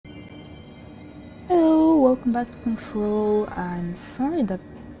welcome back to Control. I'm sorry that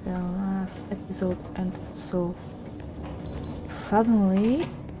the last episode ended so suddenly,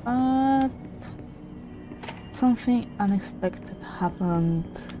 but something unexpected happened.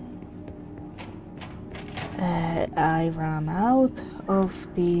 I ran out of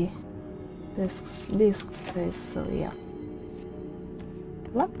the disk space, so yeah.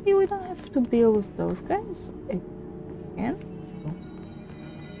 Luckily we don't have to deal with those guys again.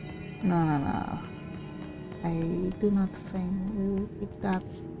 No. I do not think we'll be that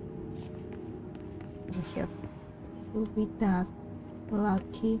here. We'll be that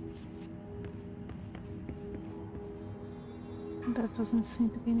lucky. There doesn't seem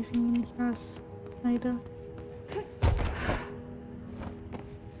to be anything in here either.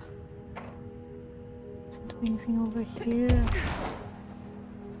 Seem to be anything over here.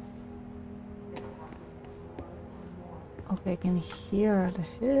 Okay, I can hear the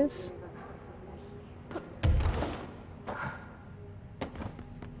hiss.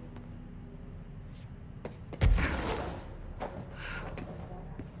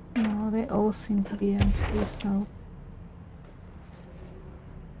 No, they all seem to be empty, so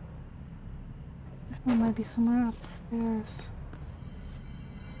there might be somewhere upstairs.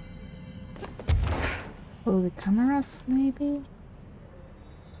 Oh, the cameras, maybe?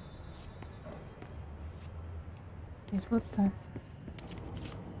 Wait, what's that?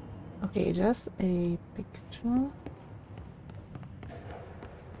 Okay, just a picture.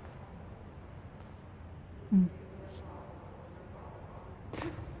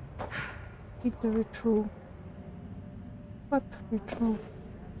 Keep the ritual. What ritual?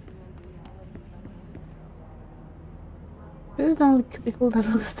 This is the only cubicle that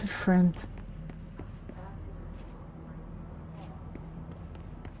looks different.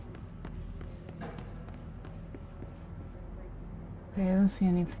 Okay, I don't see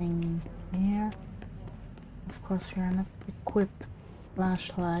anything here. Of course, you're not equipped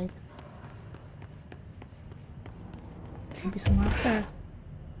flashlight. Maybe somewhere up there.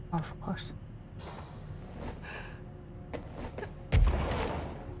 Oh, of course.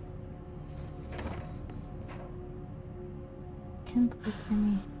 Can't get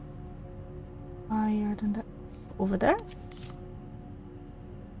any higher than that. Over there?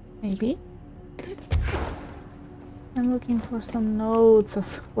 Maybe. I'm looking for some notes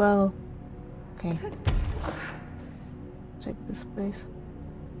as well. Okay. Check this place.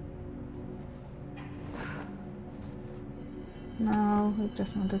 No, it's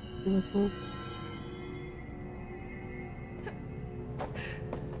just another cubicle.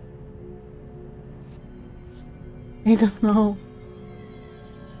 I don't know.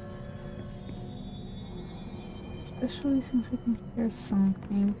 Especially since we can hear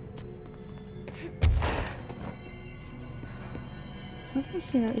something. Something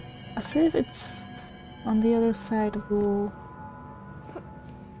here, as if it's on the other side of the wall.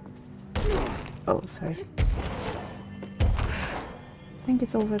 Oh, sorry. I think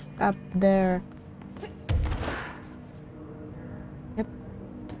it's over up there. Yep.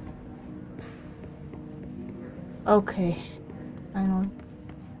 Okay. Finally.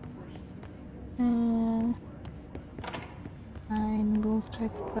 I will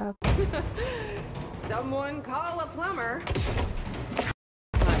check that. Someone call a plumber.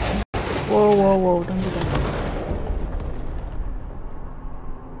 Whoa, don't do that.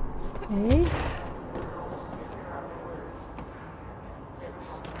 Okay.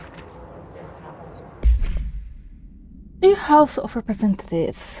 Dear House of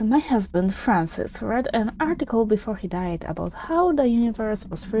Representatives, my husband, Francis, read an article before he died about how the universe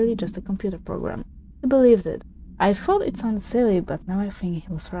was really just a computer program. He believed it. I thought it sounded silly, but now I think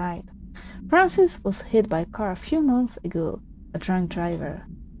he was right. Francis was hit by a car a few months ago, a drunk driver.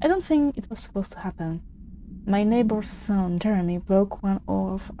 I don't think it was supposed to happen. My neighbor's son, Jeremy, broke one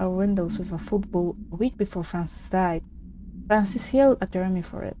of our windows with a football a week before Francis died. Francis yelled at Jeremy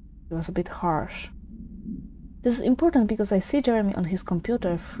for it. He was a bit harsh. This is important because I see Jeremy on his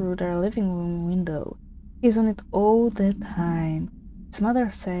computer through their living room window. He's on it all the time. His mother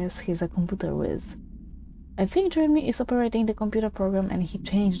says he's a computer whiz. I think Jeremy is operating the computer program and he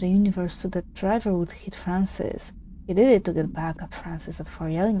changed the universe so that driver would hit Francis. He did it to get back at Francis for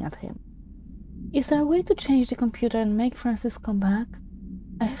yelling at him. Is there a way to change the computer and make Francis come back?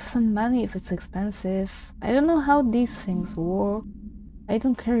 I have some money if it's expensive. I don't know how these things work. I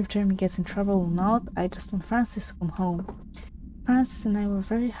don't care if Jeremy gets in trouble or not, I just want Francis to come home. Francis and I were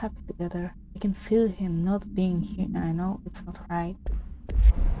very happy together. I can feel him not being here and I know it's not right.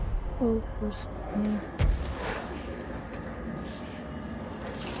 Oh, first me.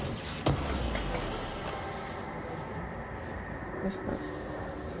 Guess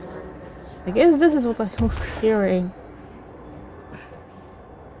that's I guess this is what I was hearing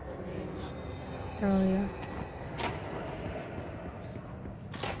earlier.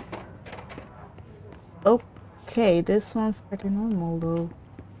 Okay, this one's pretty normal though.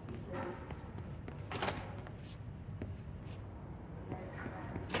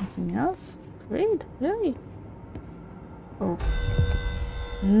 Anything else? Great, yay! Oh.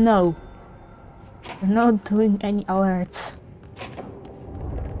 No! We're not doing any alerts.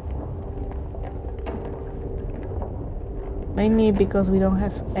 Mainly because we don't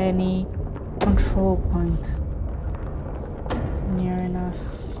have any control point near enough.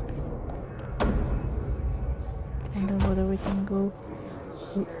 Wonder whether we can go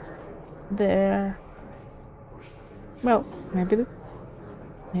there. Well, maybe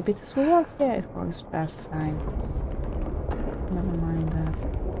this will work. Yeah, it works just fine. Never mind that.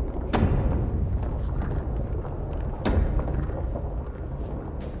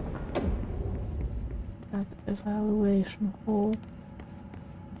 That evaluation hole.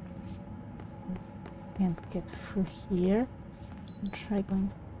 Can't get through here. I'll try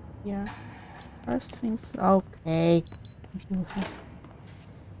going here. First things. Okay. You have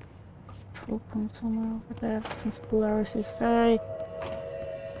control point somewhere over there. Since Polaris is very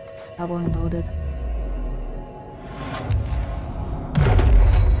stubborn about it.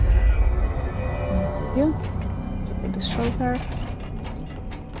 Thank you. Check the shelter,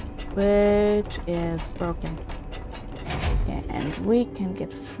 which is broken. Okay, and we can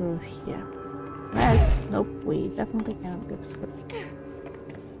get through here. Yes, nope, we definitely cannot get through.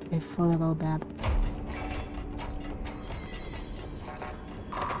 I thought about that.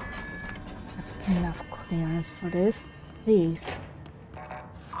 I have enough clearance for this, please.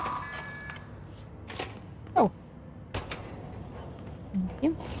 Oh, thank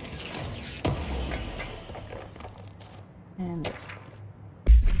you. And this.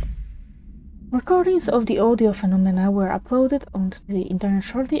 Recordings of the audio phenomena were uploaded onto the internet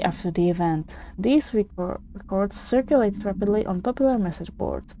shortly after the event. These records circulated rapidly on popular message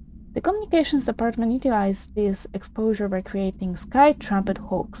boards. The communications department utilized this exposure by creating Sky Trumpet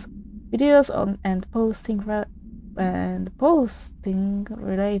hoax videos and posting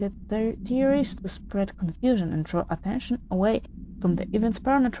related theories to spread confusion and draw attention away from the event's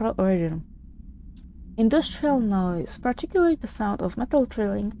supernatural origin. Industrial noise, particularly the sound of metal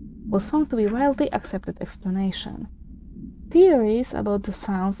drilling, was found to be a widely accepted explanation. Theories about the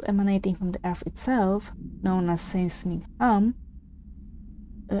sounds emanating from the Earth itself, known as seismic hum,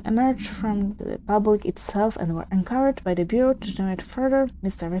 emerged from the public itself and were encouraged by the Bureau to generate further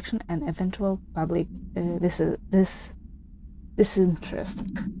misdirection and eventual public disinterest.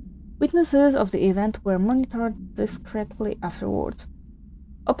 Witnesses of the event were monitored discreetly afterwards.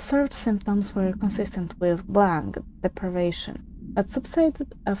 Observed symptoms were consistent with blank deprivation, but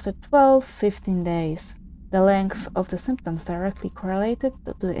subsided after 12-15 days. The length of the symptoms directly correlated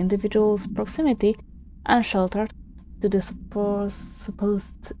to the individual's proximity and sheltered to the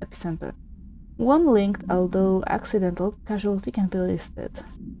supposed epicenter. One linked, although accidental, casualty can be listed.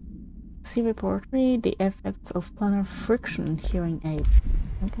 See report 3, the effects of planar friction in hearing aid.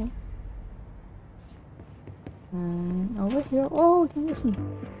 Okay. Over here. Oh, we can listen.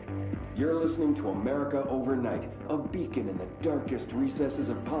 You're listening to America Overnight, a beacon in the darkest recesses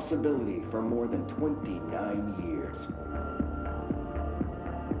of possibility for more than 29 years.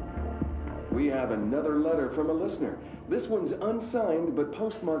 We have another letter from a listener. This one's unsigned but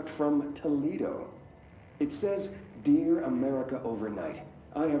postmarked from Toledo. It says, "Dear America Overnight,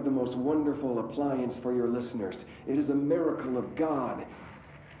 I have the most wonderful appliance for your listeners. It is a miracle of God.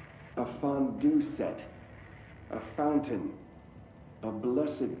 A fondue set. A fountain. A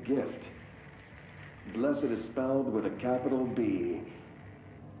blessed gift. Blessed is spelled with a capital B.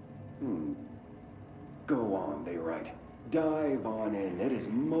 Go on, they write. Dive on in. It is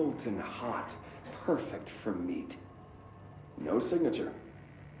molten hot. Perfect for meat." No signature.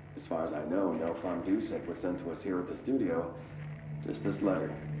 As far as I know, no fondue set was sent to us here at the studio. Just this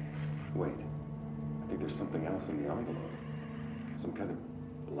letter. Wait. I think there's something else in the envelope. Some kind of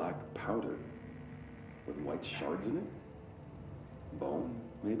black powder. With white shards in it? Bone,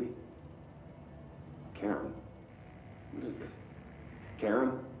 maybe? Karen? What is this?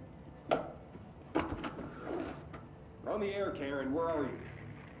 Karen? We're on the air, Karen. Where are you?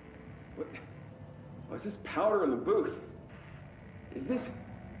 What? What's this powder in the booth? Is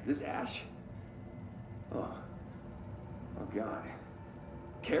this ash? Oh God.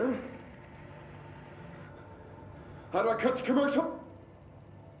 Karen? How do I cut to commercial?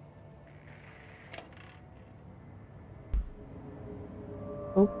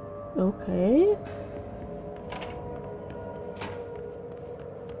 Okay.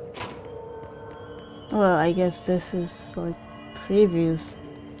 Well, I guess this is like previous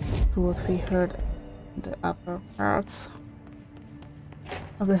to what we heard in the upper parts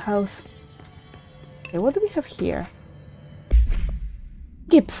of the house. Okay, what do we have here?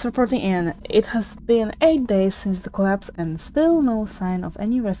 Gibbs reporting in. It has been 8 days since the collapse and still no sign of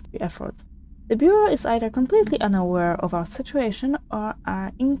any rescue efforts. The Bureau is either completely unaware of our situation or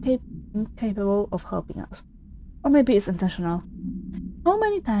are incapable of helping us. Or maybe it's intentional. How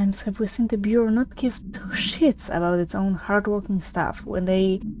many times have we seen the Bureau not give two shits about its own hardworking staff when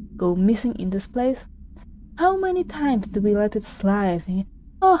they go missing in this place? How many times do we let it slide thinking,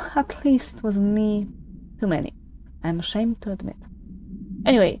 oh, at least it wasn't me? Too many. I'm ashamed to admit.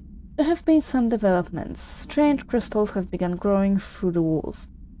 Anyway, there have been some developments. Strange crystals have begun growing through the walls.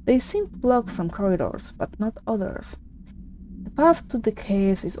 They seem to block some corridors, but not others. The path to the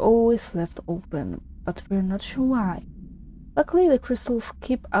caves is always left open, but we're not sure why. Luckily, the crystals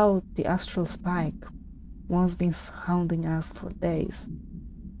keep out the astral spike, one's been hounding us for days.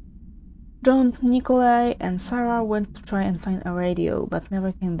 John, Nikolai, and Sarah went to try and find a radio, but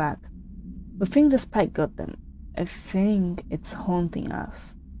never came back. We think the spike got them. I think it's haunting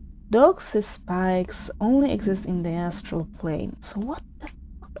us. Doc says spikes only exist in the astral plane, so what the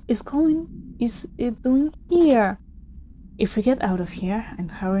fuck is it doing here? If we get out of here, I'm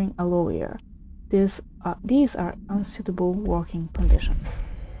hiring a lawyer. These are unsuitable working conditions.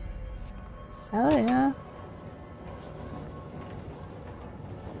 Hell yeah.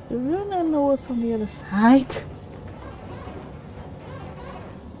 Do you really know what's on the other side?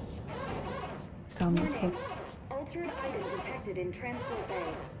 Sounds like... Altered item detected in transport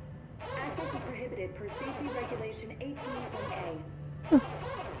bay. Access is prohibited per safety regulation 18.A.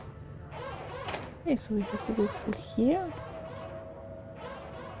 Okay, so we have to go through here.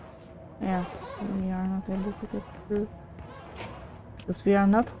 Yeah, we are not able to get through. Because we are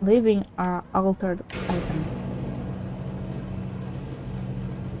not leaving our altered item.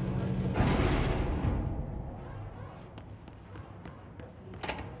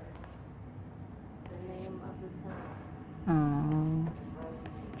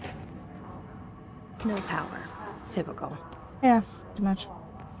 No power. Typical. Yeah, pretty much.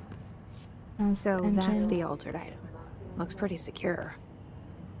 So that's the altered item. Looks pretty secure.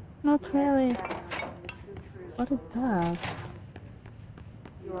 Not really. What it does.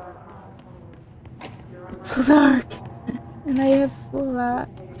 It's so dark! And I have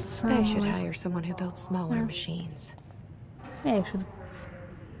some... I should hire someone who builds smaller machines. Yeah, I should.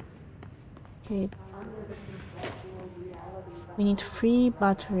 Okay. We need 3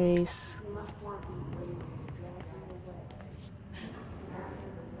 batteries.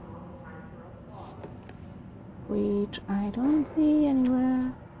 Which I don't see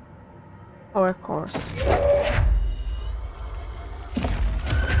anywhere. Power course.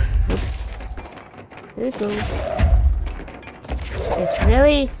 There we go. It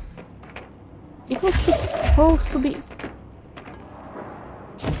really? It was supposed to be.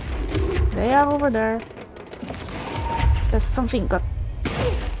 They are over there. There's something got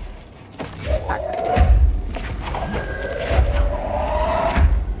stuck.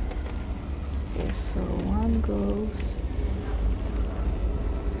 Okay, so one goes.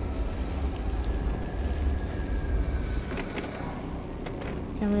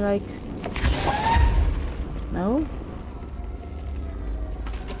 Can we like... No?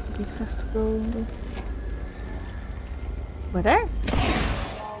 It has to go in the... Over there?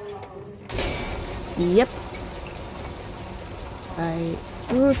 Yep. By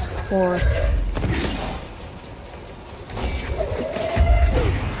brute force.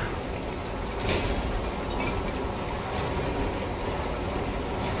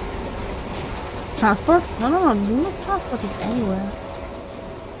 Transport? No, do not transport it anywhere.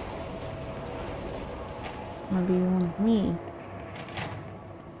 Maybe you want me.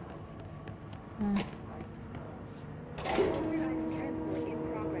 Yeah.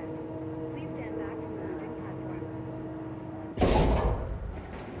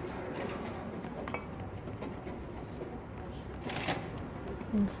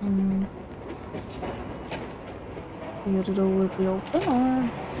 The door will be open or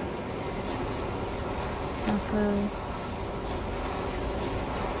not really?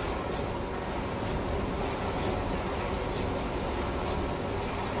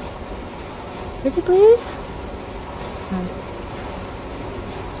 Pretty please? No.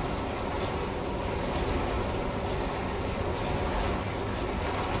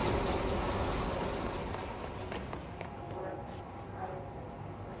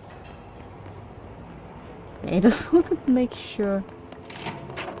 I just wanted to make sure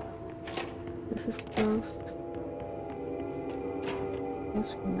this is closed.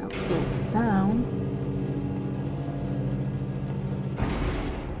 Yes, we now go down.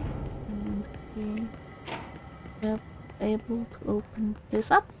 able to open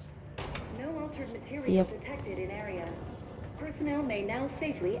this up? No altered material Yep. detected in area. Personnel may now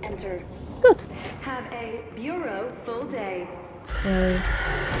safely enter. Good. Have a Bureau full day. Really?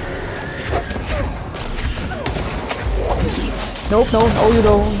 Nope, no, you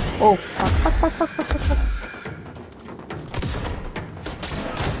don't. Oh, fuck.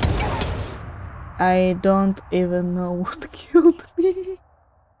 I don't even know what killed me.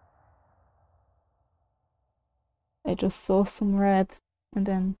 I just saw some red and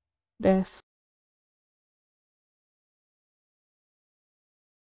then death.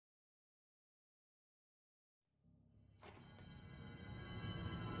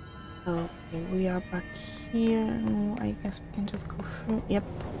 Okay, we are back here. No, I guess we can just go through. Yep,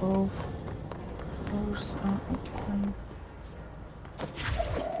 both doors are open.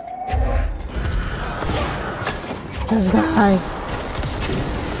 Just die.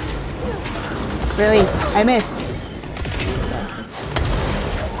 Really? I missed.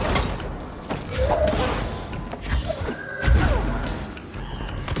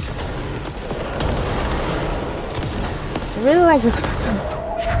 I really like this weapon.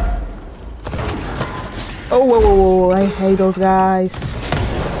 Oh, whoa, I hate those guys.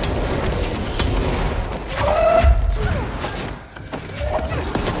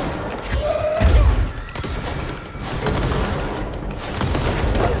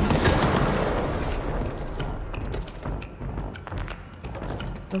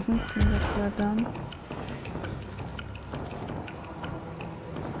 Doesn't seem like we're done.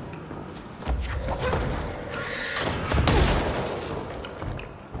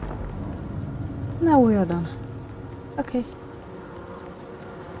 Now we are done. Okay.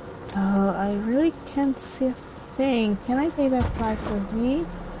 I really can't see a thing. Can I take that flight with me?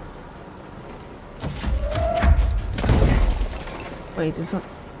 Wait, it's not.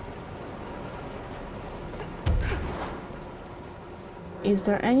 Is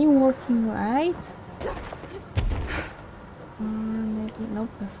there any working light? Or maybe. Nope,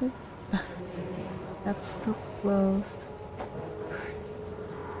 that's it. That's still closed.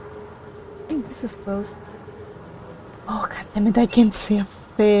 I think this is closed. Oh, god damn it, I can't see a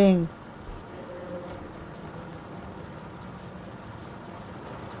thing.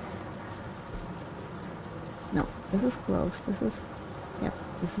 No, this is closed. This is. Yep,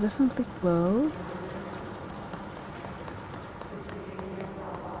 this is definitely closed.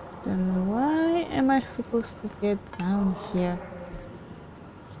 Then why am I supposed to get down here?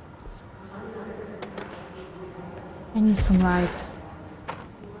 I need some light.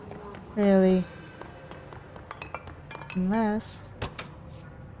 Really? Unless...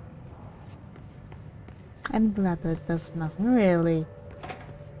 I'm glad that does nothing, really.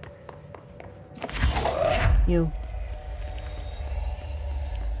 You.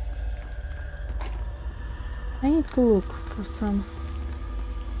 I need to look for some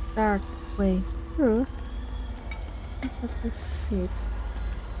dark way through. But let's see it.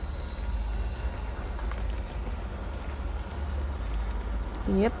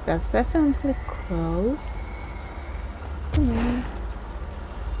 Yep, that's definitely closed. There's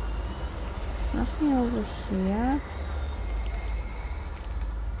nothing over here.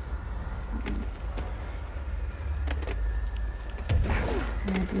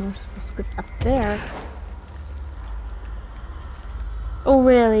 Maybe we're supposed to get up there. Oh,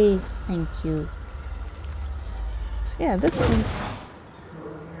 really? Thank you. So, yeah, this seems...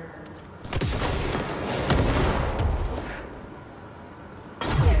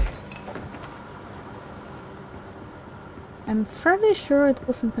 I'm fairly sure it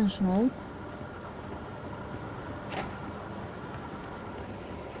was intentional.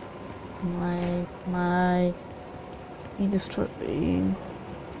 Me destroying...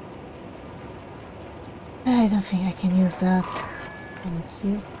 I don't think I can use that. Thank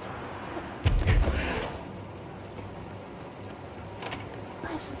you.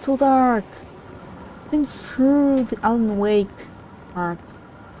 Why is it so dark? I've been through the Alan Wake part.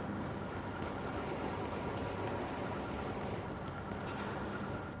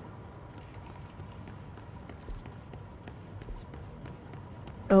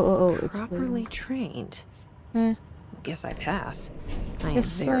 Oh, it's properly trained. Guess I pass. I am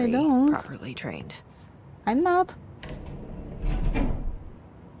very properly trained. I'm not.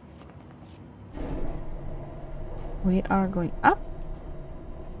 We are going up.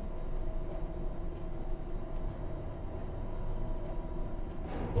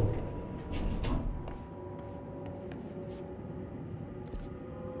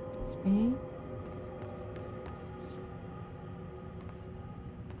 Okay.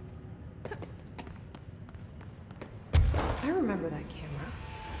 I remember that camera.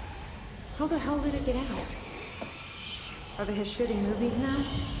 How the hell did it get out? Are they shooting movies now?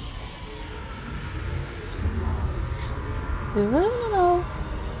 Do you really want to know?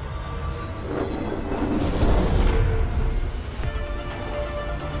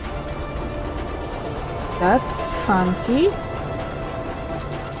 That's funky.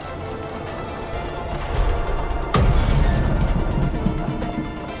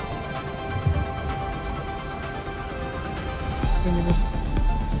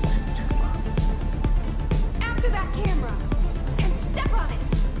 After that camera! And step on it!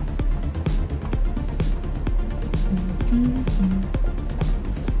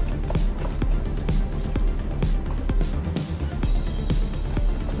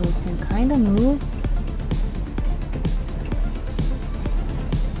 So we can kind of move.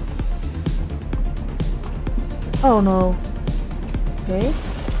 Oh no. Okay.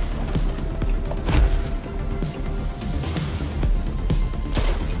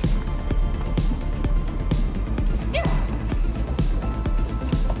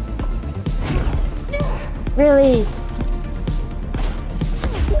 Really?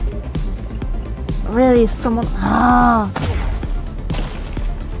 Really? Someone. Ah!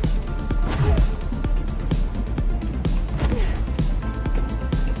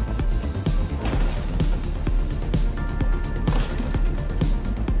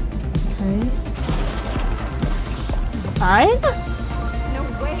 Fine? No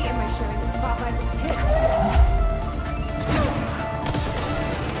way am I sharing the spotlight with kids.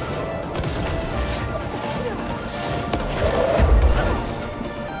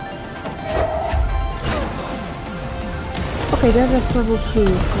 Okay, that is level 2,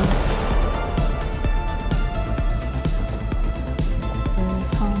 so... The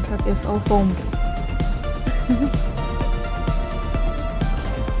soundtrack is all foamed.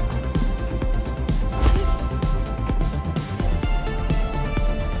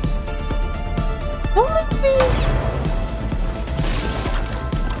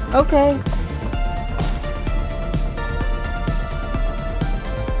 Okay.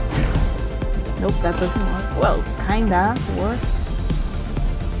 Nope, that doesn't work. Well, kinda work.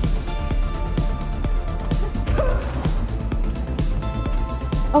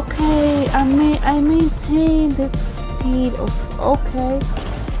 Okay, I maintained the speed of okay.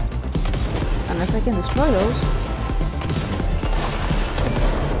 Unless I can destroy those.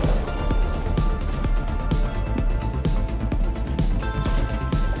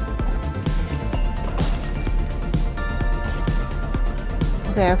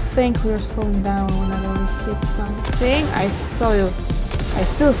 Okay, I think we're slowing down whenever we hit something. I saw you. I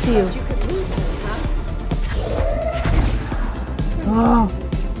still see you. Oh.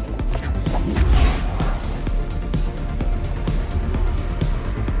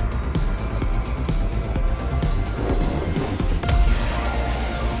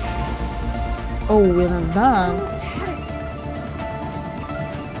 Oh, we're not done.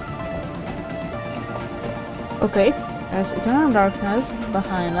 Okay. There's eternal darkness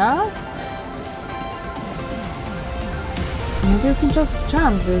behind us. Maybe we can just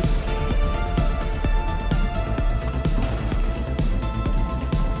jump this.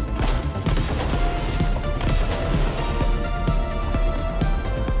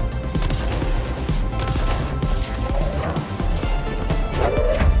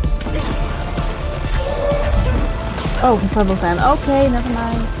 Oh, it's level 10. Okay, never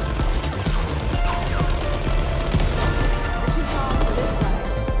mind.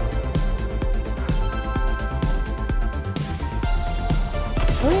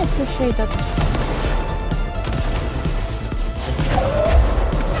 Really appreciate that.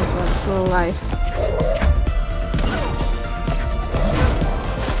 This one's still alive.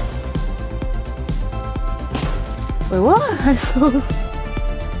 Wait, what? I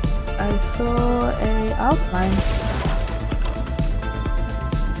saw a outline.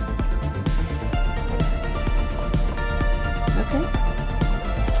 Okay.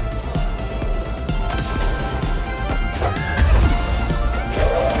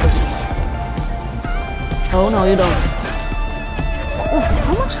 Oh no, you don't. Oh,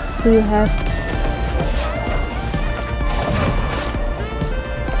 how much do you have?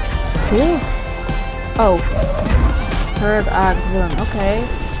 Still? Oh. Third act villain, okay.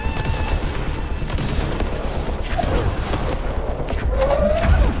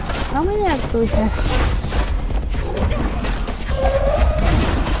 How many acts do we have?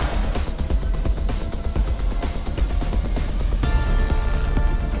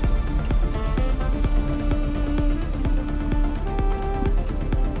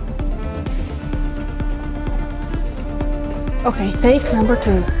 Okay, take number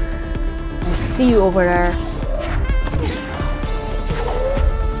 2. I see you over there.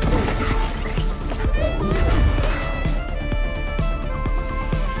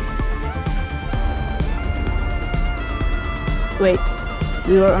 Wait,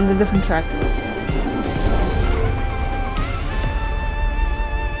 we were on a different track.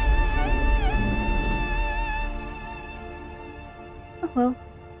 Oh well.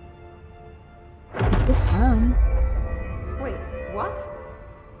 It was fun. Wait, what?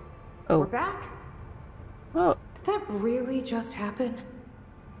 Oh. We're back? Oh. Did that really just happen?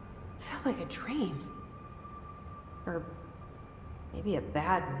 It felt like a dream. Or maybe a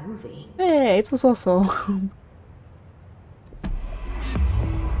bad movie. Hey, it was also.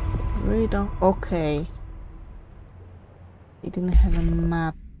 Really don't. Okay. They didn't have a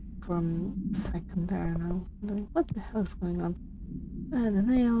map from secondary. Now, what the hell is going on? The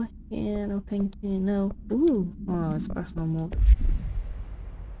nail. Yeah, no, thank you. No. Ooh. Oh, no, it's personal mode.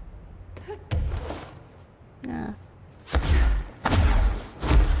 Yeah.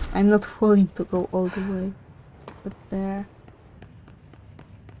 I'm not willing to go all the way. But there.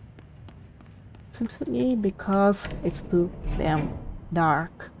 Simply because it's too damn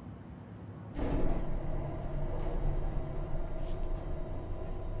dark.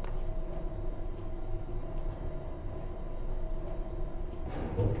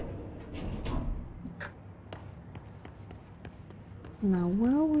 Now,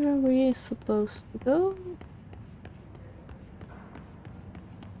 where were we supposed to go?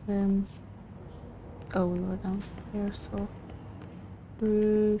 Oh, we were down here, so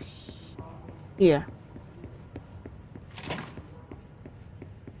through here.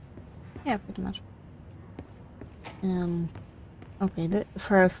 Yeah, pretty much. Okay, the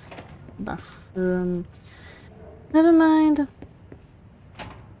first bathroom. Never mind.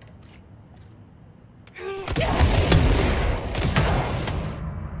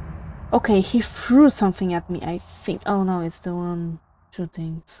 Okay, he threw something at me, I think. Oh no, it's the one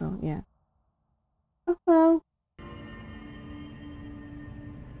shooting, so yeah. Oh well.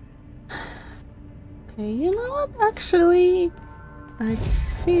 Okay, you know what? Actually, I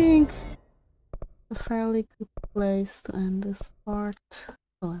think a fairly good place to end this part.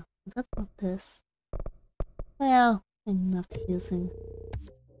 Oh, I forgot about this. Well, I'm not using.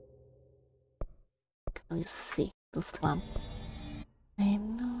 Can you see this lamp?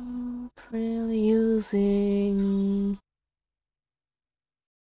 I'm not really using.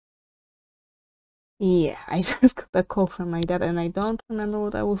 Yeah, I just got a call from my dad and I don't remember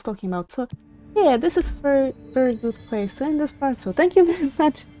what I was talking about. So, yeah, this is a very, very good place to end this part. So, thank you very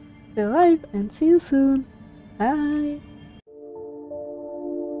much. Stay alive and see you soon. Bye.